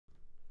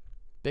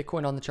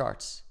Bitcoin on the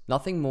charts.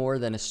 Nothing more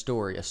than a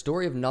story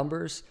of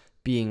numbers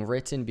being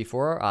written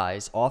before our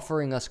eyes,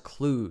 offering us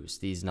clues,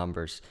 these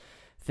numbers,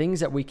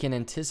 things that we can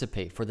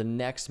anticipate for the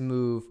next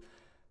move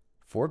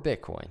for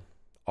Bitcoin.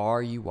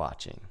 Are you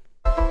watching?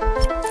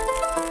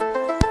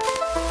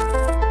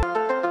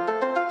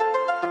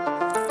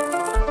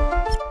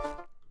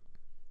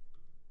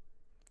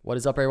 What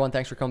is up, everyone?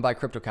 Thanks for coming by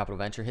Crypto Capital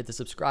Venture. Hit the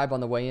subscribe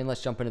on the way in.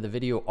 Let's jump into the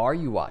video. Are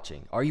you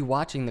watching? Are you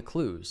watching the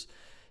clues?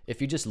 If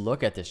you just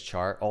look at this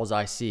chart, all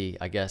I see,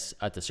 I guess,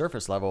 at the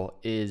surface level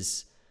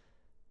is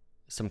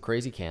some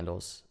crazy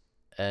candles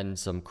and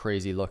some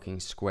crazy looking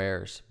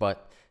squares.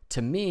 But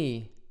to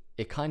me,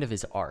 it kind of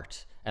is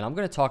art. And I'm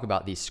going to talk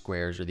about these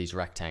squares or these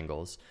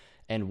rectangles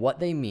and what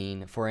they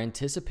mean for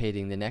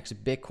anticipating the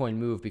next Bitcoin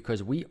move,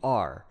 because we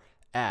are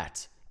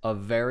at a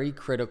very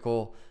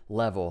critical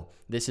level.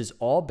 This is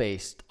all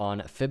based on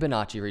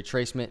Fibonacci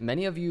retracement.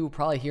 Many of you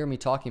probably hear me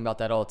talking about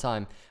that all the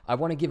time. I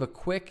want to give a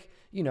quick,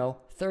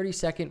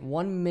 30-second,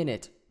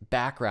 1-minute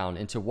background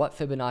into what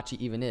Fibonacci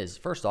even is.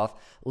 First off,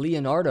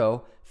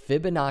 Leonardo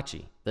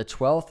Fibonacci, the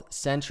 12th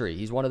century.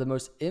 He's one of the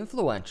most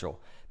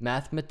influential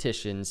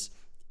mathematicians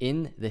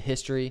in the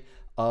history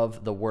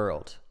of the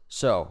world.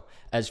 So,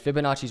 as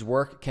Fibonacci's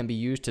work can be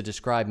used to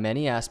describe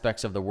many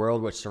aspects of the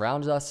world which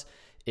surrounds us,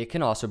 it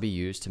can also be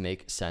used to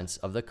make sense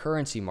of the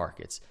currency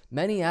markets,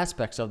 many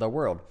aspects of the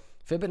world.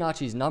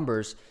 Fibonacci's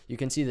numbers, you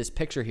can see this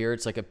picture here.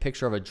 It's like a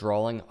picture of a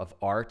drawing of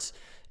art.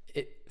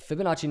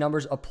 Fibonacci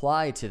numbers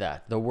apply to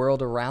that, the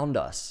world around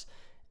us,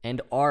 and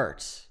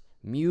art,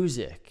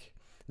 music.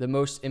 The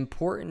most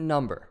important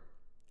number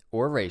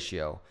or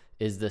ratio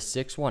is the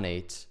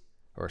 618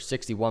 or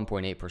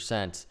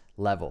 61.8%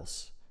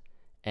 levels.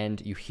 And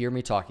you hear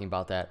me talking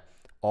about that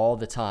all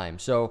the time.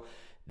 So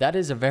that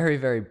is a very,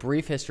 very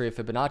brief history of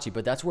Fibonacci,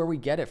 but that's where we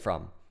get it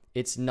from.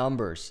 It's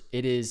numbers.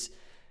 It is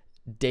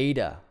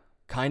data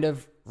kind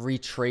of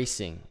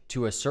retracing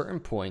to a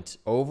certain point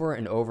over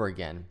and over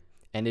again.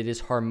 And it is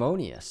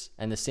harmonious.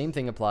 And the same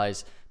thing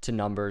applies to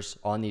numbers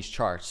on these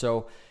charts.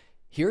 So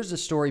here's a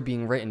story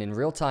being written in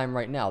real time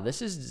right now.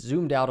 This is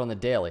zoomed out on the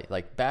daily.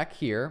 Like back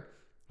here,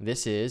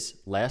 this is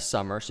last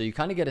summer. So you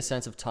kind of get a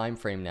sense of time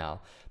frame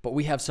now. But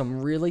we have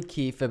some really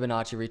key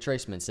Fibonacci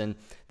retracements. And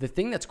the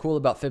thing that's cool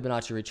about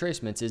Fibonacci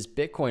retracements is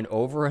Bitcoin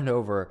over and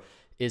over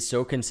is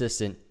so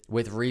consistent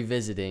with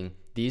revisiting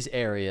these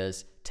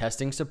areas,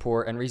 testing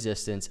support and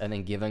resistance, and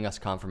then giving us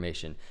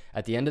confirmation.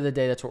 At the end of the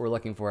day, that's what we're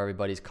looking for,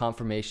 everybody's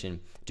confirmation.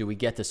 Do we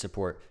get the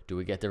support? Do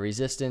we get the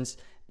resistance?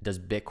 Does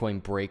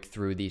Bitcoin break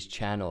through these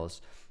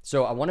channels?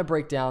 So I want to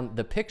break down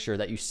the picture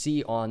that you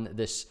see on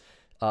this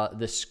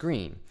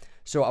screen.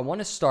 So I want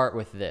to start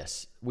with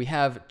this. We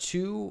have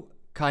two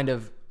kind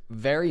of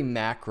very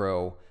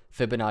macro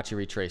Fibonacci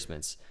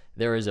retracements.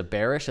 There is a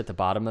bearish at the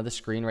bottom of the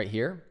screen right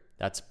here.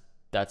 That's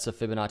a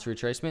Fibonacci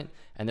retracement.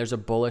 And there's a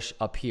bullish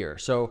up here.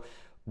 So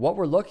what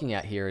we're looking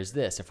at here is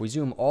this. If we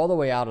zoom all the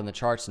way out on the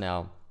charts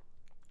now,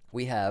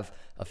 we have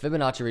a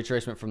Fibonacci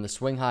retracement from the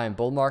swing high and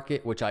bull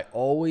market, which I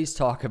always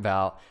talk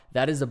about.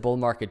 That is the bull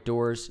market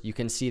doors. You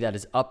can see that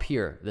is up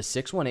here, the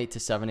 618 to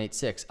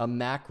 786, a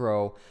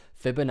macro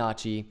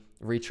Fibonacci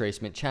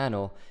retracement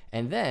channel.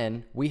 And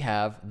then we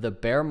have the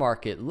bear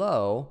market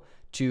low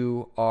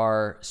to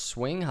our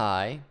swing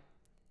high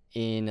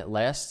in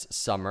last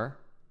summer.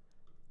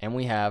 And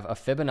we have a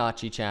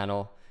Fibonacci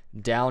channel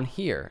down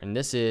here. And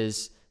this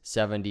is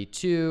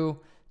 72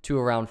 to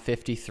around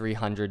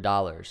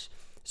 $5,300.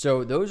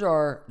 So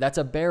that's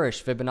a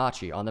bearish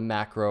Fibonacci on the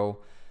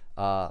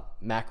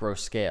macro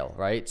scale,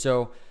 right?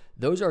 So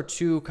those are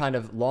two kind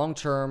of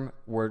long-term.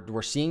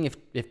 We're seeing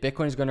if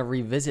Bitcoin is going to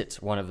revisit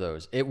one of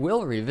those. It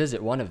will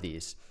revisit one of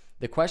these.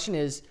 The question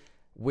is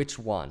which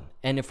one?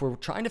 And if we're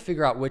trying to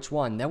figure out which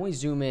one, then we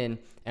zoom in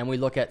and we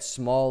look at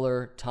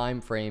smaller time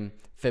frame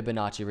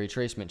Fibonacci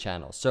retracement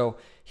channels. So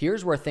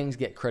here's where things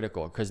get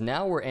critical, because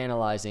now we're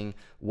analyzing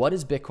what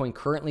is Bitcoin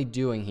currently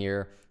doing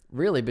here,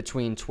 really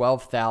between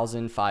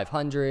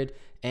 12,500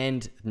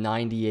 and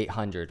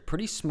 9,800.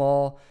 Pretty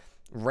small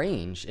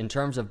range in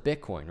terms of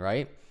Bitcoin,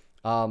 right?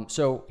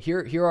 So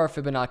here are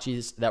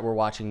Fibonacci's that we're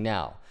watching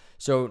now.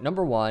 So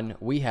number one,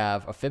 we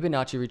have a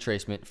Fibonacci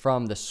retracement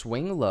from the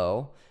swing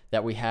low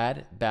that we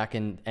had back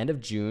in end of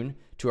June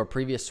to our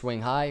previous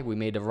swing high. We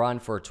made a run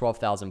for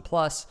 12,000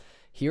 plus.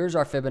 Here's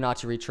our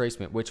Fibonacci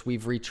retracement, which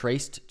we've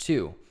retraced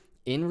to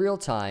in real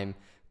time,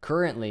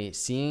 currently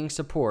seeing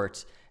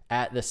support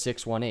at the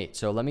 618.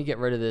 So let me get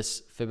rid of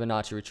this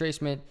Fibonacci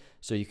retracement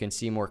so you can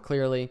see more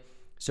clearly.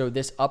 So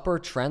this upper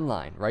trend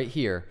line right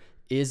here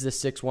is the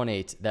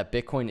 618 that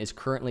Bitcoin is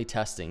currently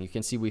testing. You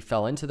can see we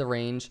fell into the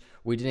range.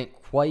 We didn't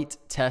quite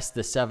test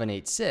the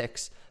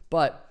 786,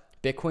 but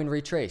Bitcoin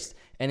retraced.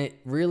 And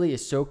it really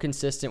is so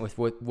consistent with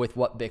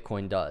what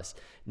Bitcoin does.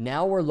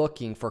 Now we're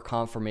looking for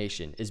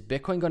confirmation. Is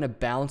Bitcoin going to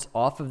bounce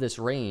off of this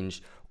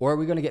range, or are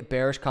we going to get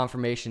bearish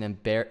confirmation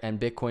and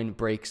Bitcoin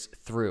breaks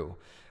through?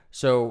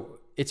 So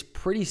it's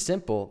pretty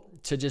simple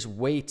to just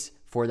wait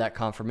for that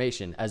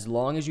confirmation, as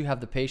long as you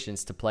have the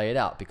patience to play it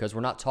out, because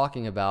we're not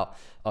talking about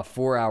a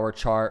 4-hour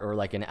chart or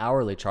like an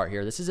hourly chart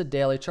here. This is a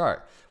daily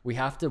chart. We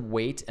have to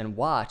wait and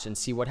watch and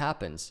see what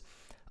happens.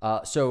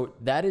 So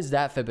that is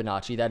that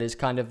Fibonacci. That is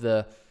kind of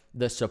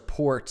the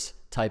support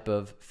type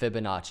of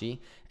Fibonacci.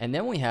 And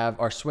then we have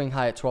our swing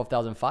high at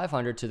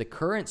 12,500 to the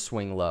current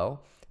swing low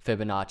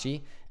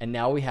Fibonacci. And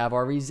now we have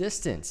our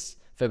resistance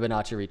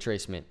Fibonacci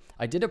retracement.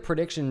 I did a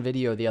prediction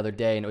video the other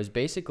day, and it was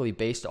basically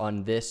based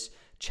on this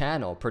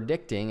channel,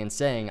 predicting and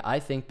saying, I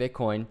think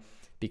Bitcoin,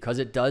 because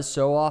it does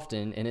so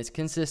often in its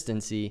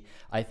consistency,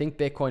 I think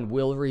Bitcoin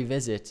will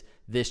revisit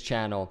this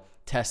channel,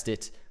 test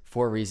it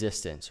for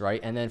resistance,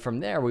 right? And then from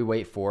there, we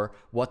wait for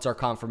what's our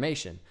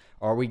confirmation.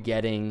 Are we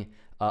getting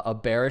a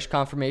bearish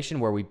confirmation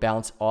where we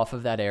bounce off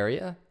of that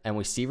area and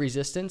we see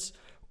resistance?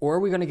 Or are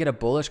we going to get a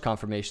bullish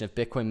confirmation if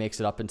Bitcoin makes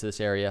it up into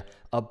this area,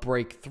 a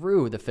break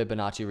through the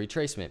Fibonacci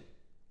retracement?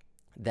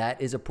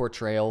 That is a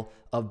portrayal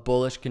of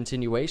bullish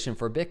continuation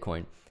for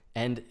Bitcoin.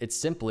 And it's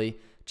simply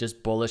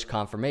just bullish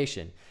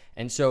confirmation.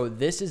 And so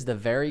this is the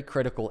very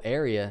critical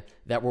area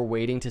that we're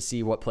waiting to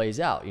see what plays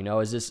out. You know,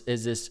 is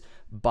this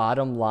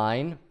bottom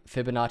line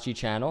Fibonacci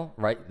channel,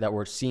 right, that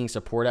we're seeing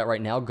support at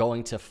right now,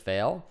 going to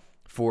fail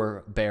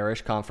for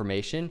bearish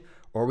confirmation?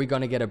 Or are we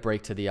going to get a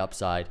break to the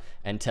upside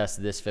and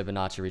test this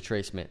Fibonacci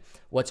retracement?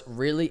 What's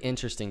really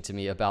interesting to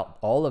me about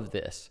all of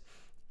this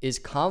is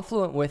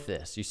confluent with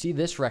this. You see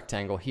this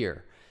rectangle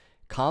here.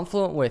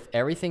 Confluent with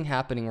everything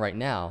happening right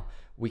now,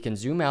 we can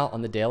zoom out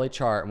on the daily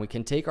chart and we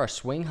can take our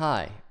swing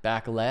high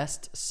back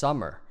last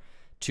summer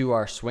to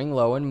our swing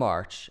low in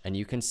March, and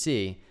you can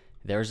see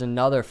there's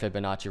another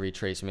Fibonacci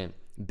retracement,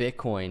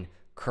 Bitcoin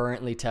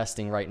currently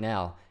testing right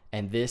now.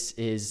 And this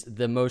is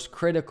the most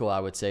critical, I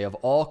would say, of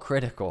all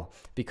critical,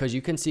 because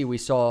you can see we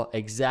saw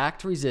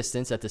exact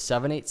resistance at the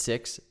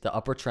 786, the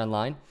upper trend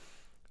line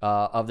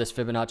of this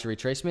Fibonacci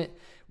retracement.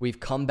 We've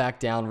come back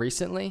down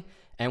recently,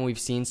 and we've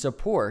seen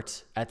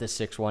support at the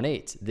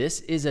 618.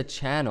 This is a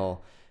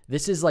channel.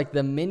 This is like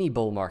the mini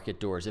bull market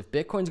doors. If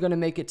Bitcoin's going to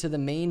make it to the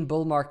main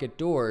bull market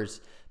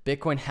doors,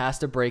 Bitcoin has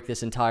to break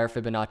this entire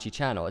Fibonacci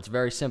channel. It's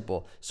very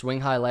simple.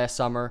 Swing high last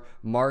summer,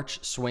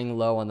 March swing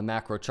low on the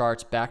macro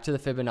charts, back to the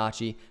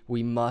Fibonacci.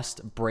 We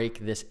must break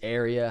this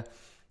area.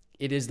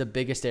 It is the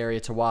biggest area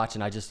to watch,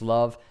 and I just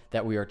love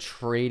that we are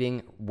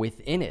trading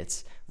within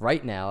it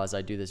right now as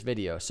I do this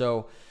video.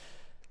 So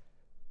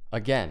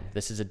again,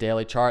 this is a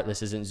daily chart.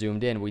 This isn't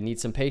zoomed in. We need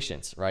some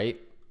patience, right?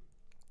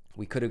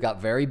 We could have got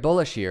very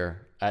bullish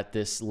here at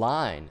this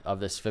line of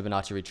this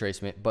Fibonacci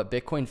retracement, but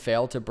Bitcoin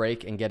failed to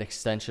break and get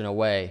extension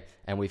away,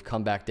 and we've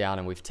come back down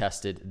and we've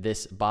tested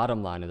this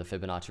bottom line of the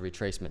Fibonacci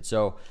retracement.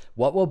 So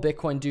what will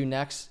Bitcoin do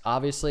next?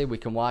 Obviously, we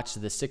can watch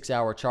the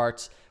 6-hour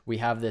charts. We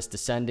have this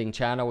descending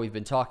channel we've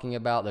been talking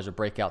about. There's a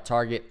breakout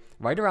target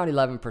right around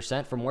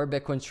 11%. From where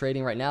Bitcoin's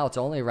trading right now, it's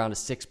only around a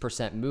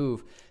 6%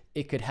 move.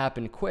 It could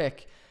happen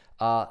quick.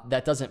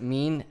 That doesn't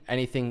mean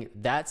anything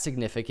that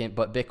significant,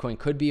 but Bitcoin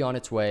could be on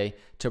its way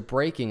to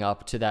breaking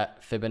up to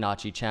that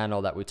Fibonacci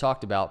channel that we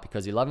talked about,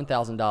 because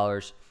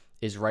 $11,000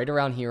 is right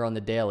around here on the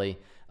daily.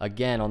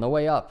 Again, on the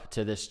way up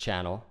to this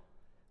channel,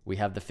 we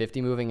have the 50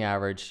 moving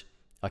average,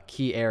 a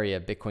key area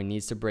Bitcoin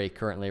needs to break,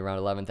 currently around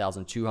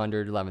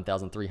 11,200,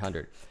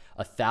 11,300.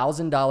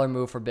 $1,000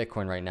 move for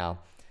Bitcoin right now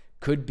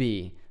could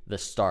be the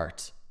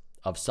start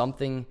of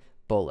something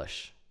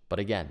bullish. But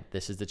again,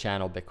 this is the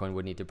channel Bitcoin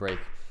would need to break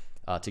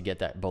to get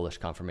that bullish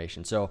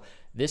confirmation. So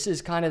this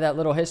is kind of that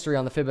little history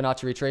on the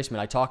Fibonacci retracement.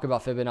 I talk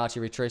about Fibonacci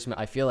retracement,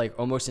 I feel like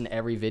almost in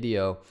every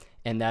video,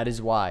 and that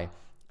is why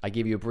I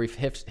give you a brief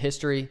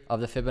history of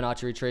the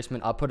Fibonacci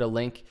retracement. I'll put a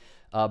link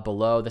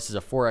below. This is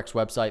a Forex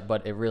website,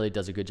 but it really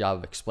does a good job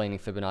of explaining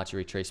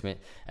Fibonacci retracement.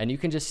 And you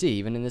can just see,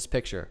 even in this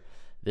picture,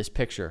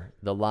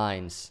 the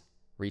lines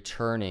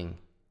returning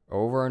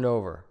over and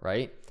over,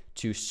 right,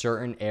 to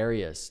certain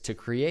areas to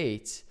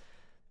create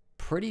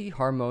pretty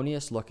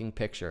harmonious looking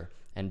picture.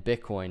 And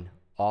Bitcoin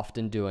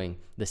often doing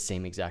the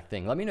same exact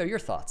thing. Let me know your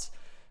thoughts.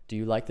 Do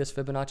you like this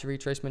Fibonacci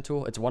retracement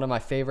tool? It's one of my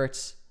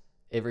favorites.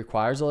 It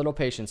requires a little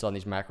patience on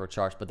these macro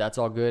charts, but that's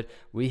all good.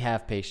 We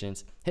have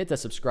patience. Hit the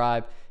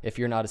subscribe if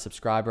you're not a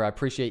subscriber. I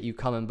appreciate you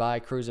coming by,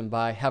 cruising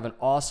by. Have an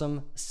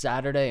awesome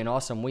Saturday, an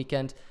awesome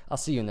weekend. I'll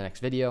see you in the next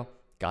video.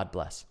 God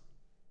bless.